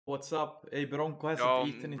What's up? Hey Bronco hasn't Ja,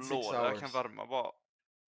 eaten in 6 låda hours. kan värma bara.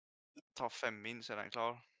 Ta 5 min så är den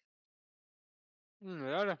klar.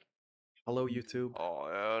 Gör det. Hello YouTube. Ja,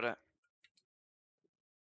 jag gör det.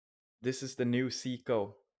 This is the new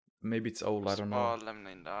Seiko. Maybe it's old, I Måste don't bara know.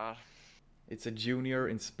 lämna in där. It's a junior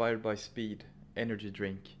inspired by speed. Energy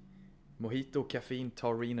drink. Mojito, caffeine,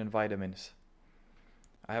 taurine and vitamins.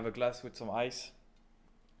 I have a glass with some ice.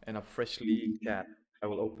 And a freshly can. I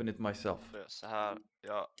will open it myself. Det är så här.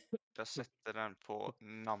 Jag sätter den på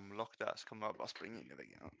namnlock där så kommer jag bara springa in i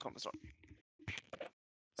väggen. Kommer snart.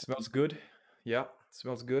 Smells good. Yeah,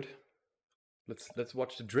 smells good. Let's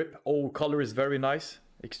watch the drip. Oh, color is very nice.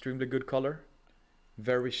 Extremely good color.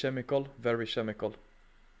 Very chemical, very chemical.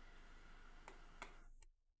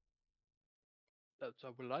 That's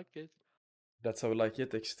how we like it. That's how I like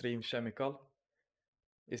it. Extreme chemical.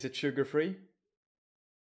 Is it sugar free?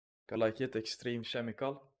 I like it. Extreme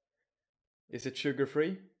chemical. Is it sugar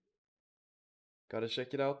free? Gotta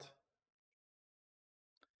check it out.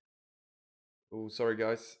 Oh, sorry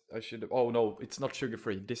guys. I should have... Oh no, it's not sugar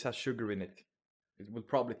free. This has sugar in it. It will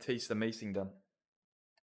probably taste amazing then.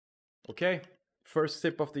 Okay, first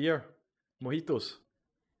sip of the year. Mojitos.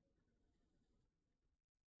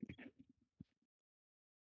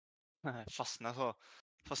 Fastna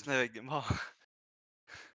i väggen bara.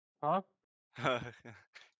 Ja.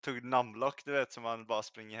 Tog namnlock, du vet, som man bara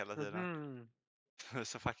springer hela tiden. Mhm.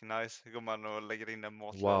 Så fucking nice. Går man och lägger in en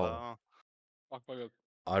matlåda. Wow. Fuck vad gott.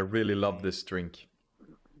 I really love this drink.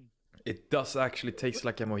 It does actually taste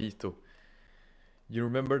like a mojito. You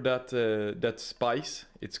remember that spice?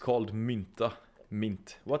 It's called mynta.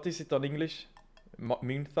 Mint. What is it on English?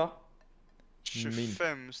 Mynta?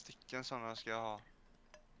 25 stycken sådana ska jag ha.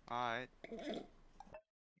 Nej.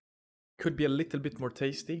 Could be a little bit more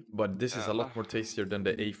tasty, but this is a lot more tastier than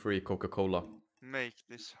the A-free Coca-Cola. Make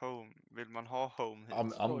this home. Vill man ha home hit?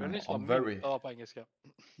 I'm very... Ja, på engelska.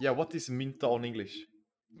 Yeah, what is mynta on English?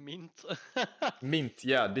 Mint. Mint,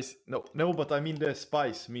 yeah, this... No, but I mean the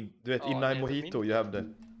spice, mint. Du vet, Ja, in det a heter mojito mint. you have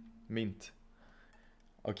the mint.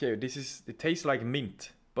 Okay, it tastes like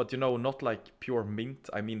mint, but you know, not like pure mint.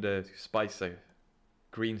 I mean the spice,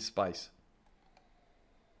 green spice.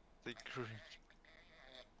 The green.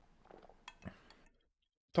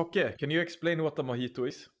 Tocke, can you explain what a mojito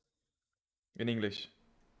is? In English.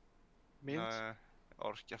 Mint. Nej, jag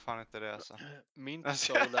orkar fan inte det alltså. Mint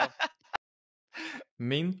soda.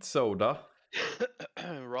 Mint soda.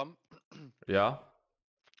 Rum. Yeah.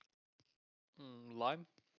 Lime.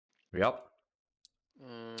 Yeah.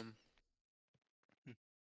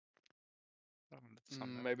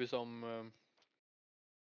 Maybe some...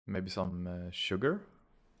 Maybe some sugar?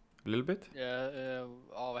 A little bit? Ja,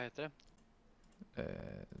 vad heter det?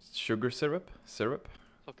 Sugar syrup? Syrup?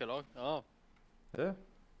 Sockerlag. Ja. Yeah.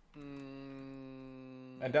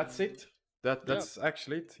 And that's it. That's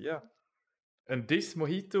actually it. Yeah. And this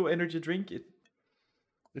mojito energy drink, it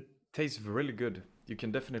tastes really good. You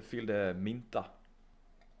can definitely feel the minta.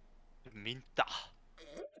 Minta.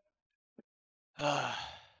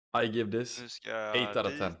 I give this Nu ska jag 8 out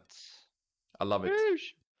of 10. I love it.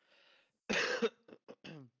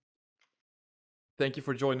 Thank you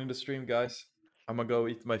for joining the stream, guys. I'm gonna go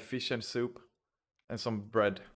eat my fish and soup and some bread.